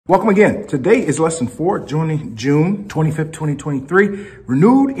Welcome again. Today is lesson 4, June 25th, 2023.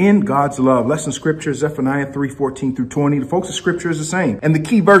 Renewed in God's love. Lesson scripture, Zephaniah 3:14 through 20. The focus of scripture is the same. And the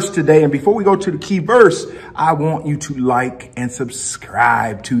key verse today, and before we go to the key verse, I want you to like and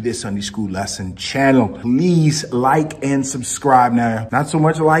subscribe to this Sunday School lesson channel. Please like and subscribe now. Not so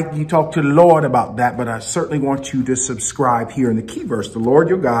much like you talk to the Lord about that, but I certainly want you to subscribe here. In the key verse, the Lord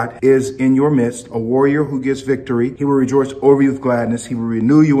your God is in your midst, a warrior who gives victory. He will rejoice over you with gladness. He will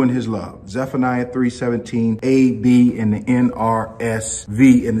renew you in his love. Zephaniah 3:17, A, B, and the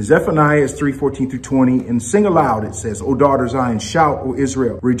NRSV. And the Zephaniah is 3:14 through 20. And sing aloud, it says, O daughter Zion, shout, O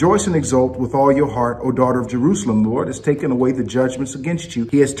Israel. Rejoice and exult with all your heart, O daughter of Jerusalem. The Lord has taken away the judgments against you.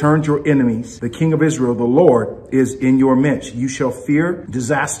 He has turned your enemies. The King of Israel, the Lord, is in your midst. You shall fear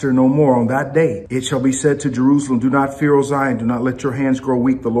disaster no more on that day. It shall be said to Jerusalem, do not fear, O Zion. Do not let your hands grow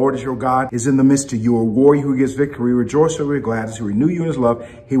weak. The Lord is your God, is in the midst of you. A warrior who gives victory. Rejoice over your gladness. He will renew you in his love.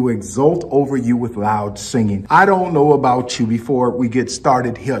 He will exult over you with loud singing. I don't know about you before we get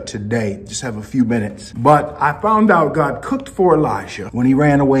started here today. Just have a few minutes. But I found out God cooked for Elijah when he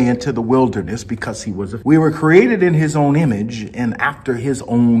ran away into the wilderness because we were created in his own image and after his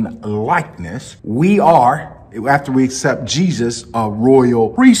own likeness. We are, after we accept Jesus, a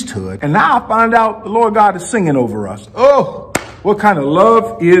royal priesthood. And now I find out the Lord God is singing over us. Oh, what kind of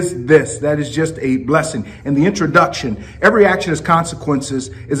love is this? That is just a blessing. In the introduction, every action has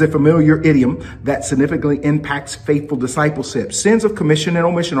consequences is a familiar idiom that significantly impacts faithful discipleship. Sins of commission and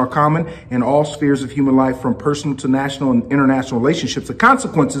omission are common in all spheres of human life, from personal to national and international relationships. The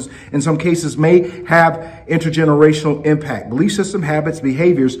consequences, in some cases, may have intergenerational impact. Belief system, habits,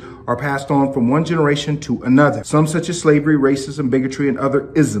 behaviors are passed on from one generation to another. Some, such as slavery, racism, bigotry, and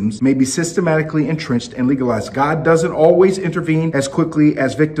other isms, may be systematically entrenched and legalized. God doesn't always intervene as quickly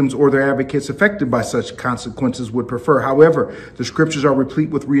as victims or their advocates affected by such consequences would prefer. However, the scriptures are replete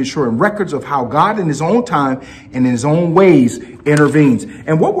with reassuring records of how God in his own time and in his own ways intervenes.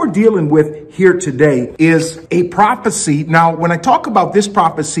 And what we're dealing with here today is a prophecy. Now, when I talk about this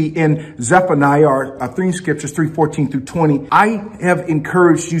prophecy in Zephaniah, our theme scriptures 3:14 through 20, I have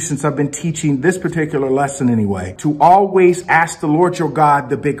encouraged you since I've been teaching this particular lesson anyway, to always ask the Lord your God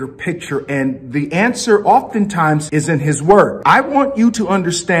the bigger picture. And the answer oftentimes is in his word. I want you to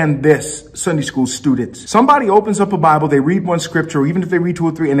understand this, Sunday school students. Somebody opens up a Bible, they read one scripture, or even if they read 2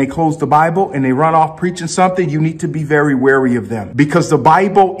 or 3 and they close the Bible and they run off preaching something, you need to be very wary of them, because the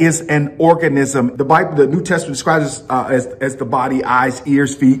Bible is an organism. The Bible, the New Testament describes as the body, eyes,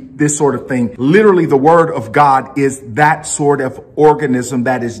 ears, feet, this sort of thing. Literally, the word of God is that sort of organism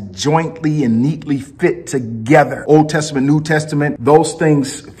that is jointly and neatly fit together. Old Testament, New Testament, those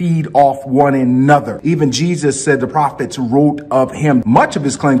things feed off one another. Even Jesus said the prophets wrote of him. Much of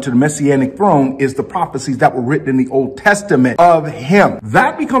his claim to the messianic throne is the prophecies that were written in the Old Testament of him.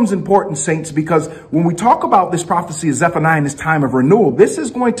 That becomes important, saints, because when we talk about this prophecy of Zephaniah in this time of renewal, this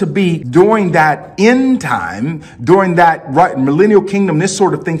is going to be during that end time, during that millennial kingdom, this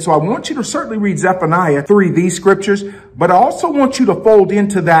sort of thing. So I want you to certainly read Zephaniah 3, these scriptures, but I also want you to fold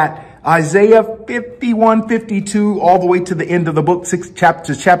into that Isaiah 51, 52, all the way to the end of the book,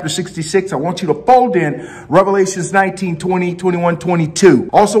 chapter 66. I want you to fold in Revelations 19, 20, 21, 22.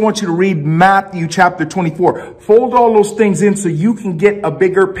 Also want you to read Matthew chapter 24. Fold all those things in so you can get a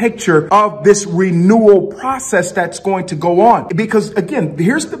bigger picture of this renewal process that's going to go on. Because again,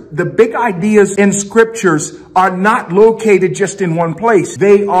 here's the big ideas in scriptures are not located just in one place.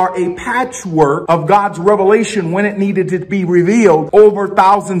 They are a patchwork of God's revelation when it needed to be revealed over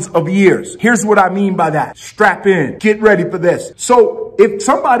thousands of years. Here's what I mean by that. Strap in. Get ready for this. So if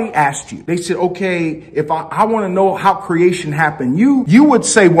somebody asked you, they said, okay, if I want to know how creation happened, you would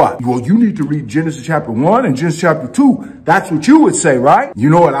say what? Well, you need to read Genesis chapter 1 and Genesis chapter 2. That's what you would say, right? You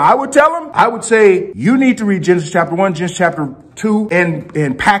know what I would tell them? I would say you need to read Genesis chapter 1, Genesis chapter 2,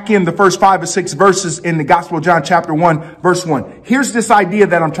 and pack in the first 5 or 6 verses in the Gospel of John chapter 1, verse 1. Here's this idea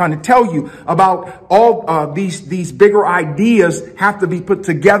that I'm trying to tell you about. All these bigger ideas have to be put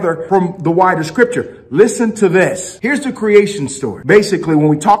together from the wider scripture. Listen to this. Here's the creation story. Basically, when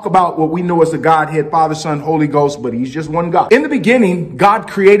we talk about what we know as the Godhead, Father, Son, Holy Ghost, but he's just one God. In the beginning, God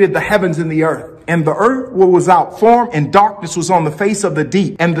created the heavens and the earth. And the earth was without form, and darkness was on the face of the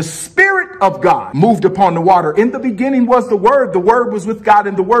deep. And the Spirit of God moved upon the water. In the beginning was the Word was with God,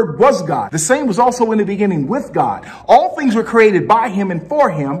 and the Word was God. The same was also in the beginning with God. All things were created by him and for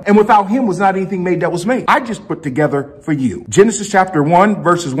him, and without him was not anything made that was made. I just put together for you Genesis chapter 1,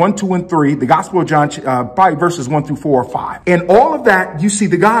 verses 1, 2, and 3, the Gospel of John, probably verses 1 through 4 or 5. And all of that, you see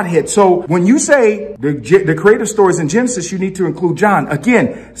the Godhead. So when you say the creative stories in Genesis, you need to include John.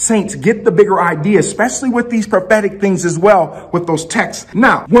 Again, saints, get the bigger idea, especially with these prophetic things as well, with those texts.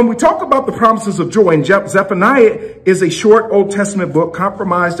 Now, when we talk about the promises of joy, and Zephaniah is a short Old Testament book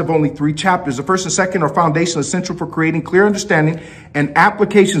comprised of only 3 chapters. The first and second are foundational, essential for creating clear understanding and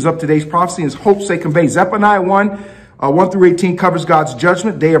applications of today's prophecy and hopes they convey. Zephaniah 1 through 18 covers God's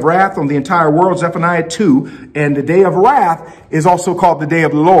judgment, day of wrath on the entire world. Zephaniah 2, and the day of wrath is also called the day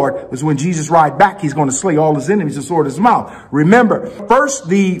of the Lord. Is when Jesus rides back, he's going to slay all his enemies and sword his mouth. Remember, first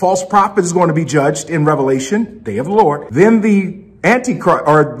the false prophet is going to be judged in Revelation, day of the Lord. Then the Antichrist,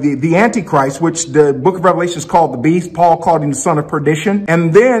 or the Antichrist, which the book of Revelation is called the beast. Paul called him the son of perdition.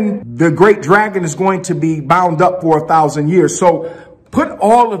 And then the great dragon is going to be bound up for 1,000 years. So put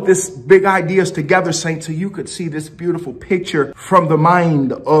all of this big ideas together, saints, so you could see this beautiful picture from the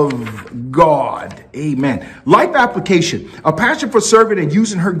mind of God. Amen. Life application. A passion for serving and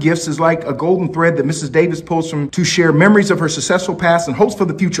using her gifts is like a golden thread that Mrs. Davis pulls from to share memories of her successful past and hopes for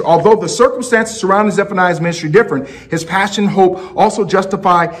the future. Although the circumstances surrounding Zephaniah's ministry different, his passion and hope also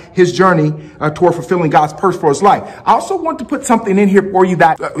justify his journey toward fulfilling God's purpose for his life. I also want to put something in here for you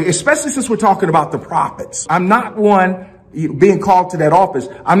that, especially since we're talking about the prophets, I'm not one being called to that office.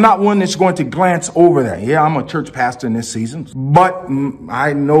 I'm not one that's going to glance over that. Yeah, I'm a church pastor in this season, but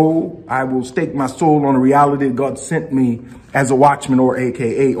I know I will stake my soul on the reality that God sent me as a watchman or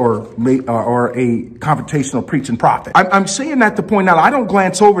AKA or a confrontational preaching prophet. I'm saying that to point out, I don't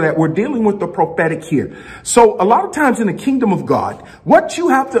glance over that. We're dealing with the prophetic here. So a lot of times in the kingdom of God, what you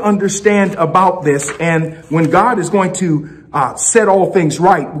have to understand about this, and when God is going to set all things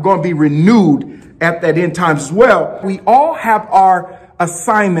right, we're going to be renewed at that end times as well. We all have our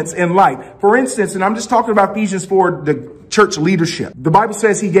assignments in life. For instance, and I'm just talking about Ephesians 4, the church leadership. The Bible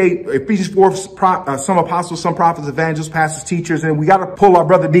says he gave Ephesians 4, some apostles, some prophets, evangelists, pastors, teachers, and we got to pull our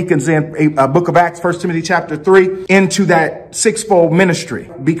brother deacons in a book of Acts, 1 Timothy chapter 3, into that sixfold ministry,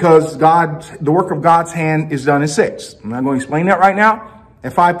 because the work of God's hand is done in 6. I'm not going to explain that right now.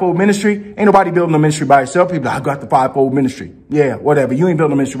 And fivefold ministry, ain't nobody building a ministry by yourself. People, I got the fivefold ministry. Yeah, whatever. You ain't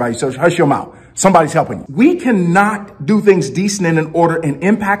building a ministry by yourself. Hush your mouth. Somebody's helping you. We cannot do things decent and in order and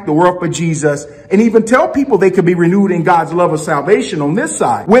impact the world for Jesus and even tell people they could be renewed in God's love of salvation on this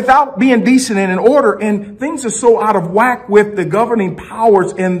side without being decent and in order. And things are so out of whack with the governing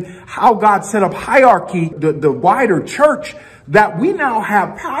powers and how God set up hierarchy, the wider church, that we now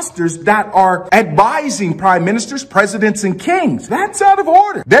have pastors that are advising prime ministers, presidents, and kings. That's out of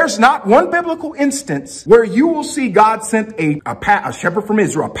order. There's not one biblical instance where you will see God sent a shepherd from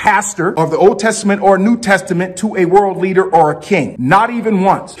Israel, a pastor of the Old Testament or New Testament, to a world leader or a king. Not even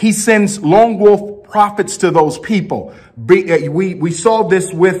once. He sends lone wolf prophets to those people. We saw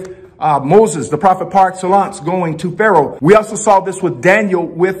this with Moses, the prophet par excellence, going to Pharaoh. We also saw this with Daniel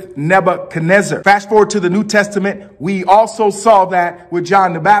with Nebuchadnezzar. Fast forward to the New Testament, we also saw that with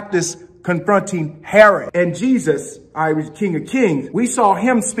John the Baptist confronting Herod. And Jesus, King of Kings, we saw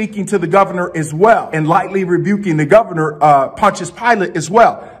him speaking to the governor as well and lightly rebuking the governor, Pontius Pilate, as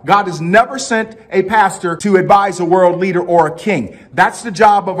well. God has never sent a pastor to advise a world leader or a king. That's the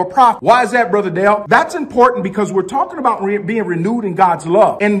job of a prophet. Why is that, Brother Dale? That's important because we're talking about being renewed in God's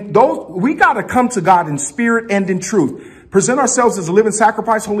love. And we got to come to God in spirit and in truth. Present ourselves as a living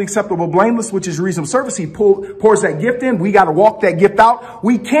sacrifice, holy, acceptable, blameless, which is reasonable service. He pours that gift in. We got to walk that gift out.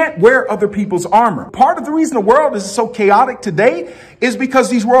 We can't wear other people's armor. Part of the reason the world is so chaotic today is because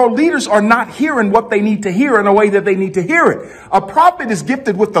these world leaders are not hearing what they need to hear in a way that they need to hear it. A prophet is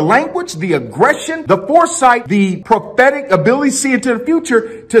gifted with the language, the aggression, the foresight, the prophetic ability to see into the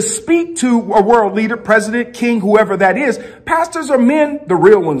future to speak to a world leader, president, king, whoever that is. Pastors are men, the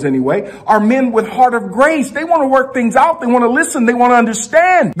real ones anyway, are men with heart of grace. They want to work things out. They want to listen. They want to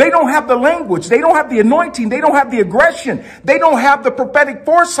understand. They don't have the language. They don't have the anointing. They don't have the aggression. They don't have the prophetic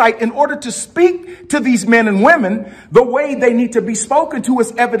foresight in order to speak to these men and women the way they need to be spoken to,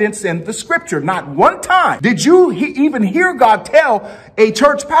 as evidence in the scripture. Not one time did you even hear God tell a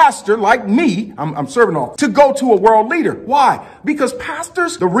church pastor like me, I'm serving off, to go to a world leader. Why? Because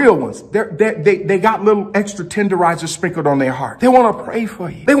pastors, the real ones, they got little extra tenderizers sprinkled on their heart. They want to pray for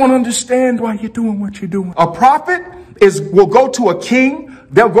you. They want to understand why you're doing what you're doing. A prophet will go to a king.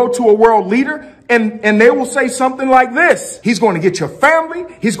 They'll go to a world leader and they will say something like this. He's going to get your family.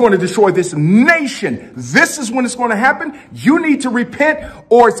 He's going to destroy this nation. This is when it's going to happen. You need to repent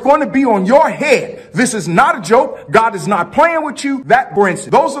or it's going to be on your head. This is not a joke. God is not playing with you. That, for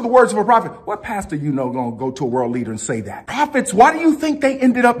instance, those are the words of a prophet. What pastor you know going to go to a world leader and say that? Prophets, why do you think they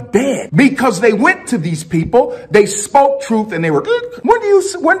ended up dead? Because they went to these people. They spoke truth and they were,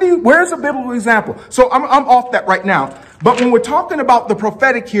 where's a biblical example? So I'm off that right now. But when we're talking about the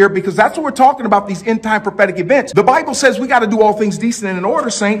prophetic here, because that's what we're talking about, these end time prophetic events, the Bible says we got to do all things decent and in order,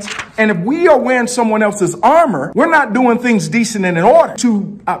 saints. And if we are wearing someone else's armor, we're not doing things decent and in order.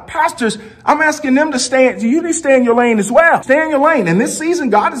 To pastors, I'm asking them to you need to stay in your lane as well. Stay in your lane. And this season,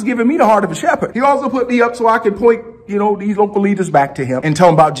 God has given me the heart of a shepherd. He also put me up so I can point these local leaders back to him and tell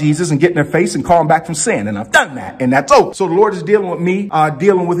them about Jesus and get in their face and call them back from sin. And I've done that. And that's over. So the Lord is dealing with me,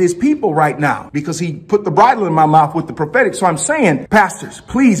 dealing with his people right now because he put the bridle in my mouth with the prophetic. So I'm saying, pastors,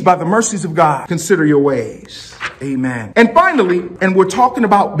 please, by the mercies of God, consider your ways. Amen. And finally, and we're talking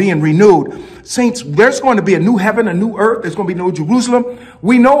about being renewed. Saints, there's going to be a new heaven, a new earth. There's going to be New Jerusalem.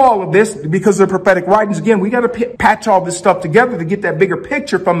 We know all of this because of the prophetic writings. Again, we got to patch all this stuff together to get that bigger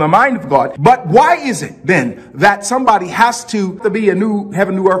picture from the mind of God. But why is it then that somebody has to be a new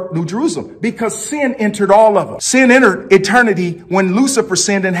heaven, new earth, New Jerusalem? Because sin entered all of them. Sin entered eternity when Lucifer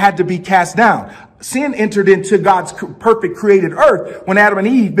sinned and had to be cast down. Sin entered into God's perfect created earth when Adam and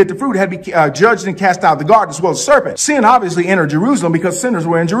Eve bit the fruit, had to be judged and cast out of the garden as well as serpent. Sin obviously entered Jerusalem because sinners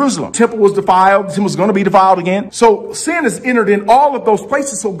were in Jerusalem. Temple was defiled. The temple was going to be defiled again. So sin has entered in all of those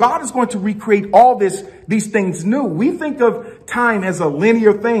places. So God is going to recreate all these things new. We think of time as a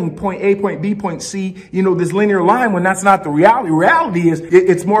linear thing, point A, point B, point C, this linear line, when that's not the reality. Reality is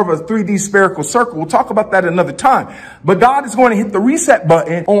it's more of a 3D spherical circle. We'll talk about that another time. But God is going to hit the reset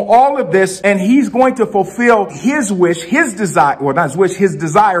button on all of this, and he's going to fulfill his wish, his desire, well, not his wish, his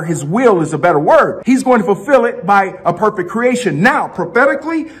desire, his will is a better word. He's going to fulfill it by a perfect creation. Now,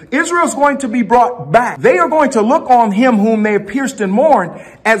 prophetically, Israel's going to be brought back. They are going to look on him whom they have pierced and mourned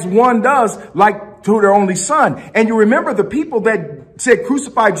as one does, like to their only son. And you remember the people that said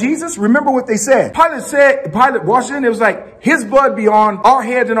crucify Jesus? Remember what they said. Pilate washed it. It was like, his blood be on our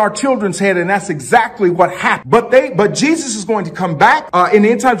head and our children's head. And that's exactly what happened. But Jesus is going to come back. In the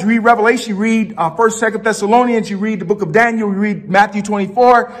end times, you read Revelation, you read 1st, 2nd Thessalonians, you read the book of Daniel, you read Matthew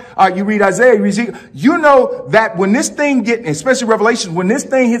 24, you read Isaiah, you read Ezekiel. You know that when this thing especially Revelation, when this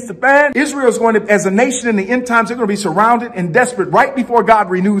thing hits the fan, Israel is going to, as a nation in the end times, they're going to be surrounded and desperate right before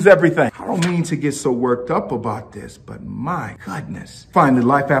God renews everything. I don't mean to get so worked up about this, but my goodness. Find the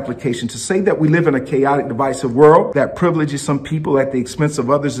life application. To say that we live in a chaotic, divisive world that privileges some people at the expense of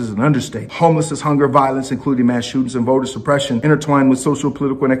others is an understatement. Homelessness, hunger, violence, including mass shootings and voter suppression, intertwined with social,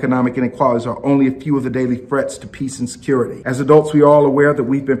 political, and economic inequalities are only a few of the daily threats to peace and security. As adults, we are all aware that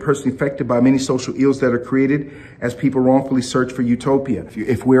we've been personally affected by many social ills that are created as people wrongfully search for utopia.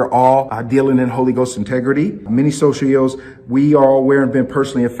 If we're all dealing in Holy Ghost integrity, many social ills, we are all aware and been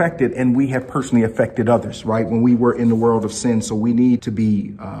personally affected, and we have personally affected others, right? When we were in the world of sin. So we need to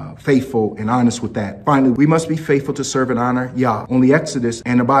be faithful and honest with that. Finally, we must be faithful to serve and honor Yah, only Exodus,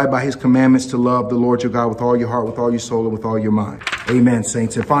 and abide by his commandments to love the Lord your God with all your heart, with all your soul, and with all your mind. Amen,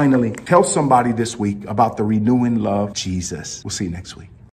 saints. And finally, tell somebody this week about the renewing love of Jesus. We'll see you next week.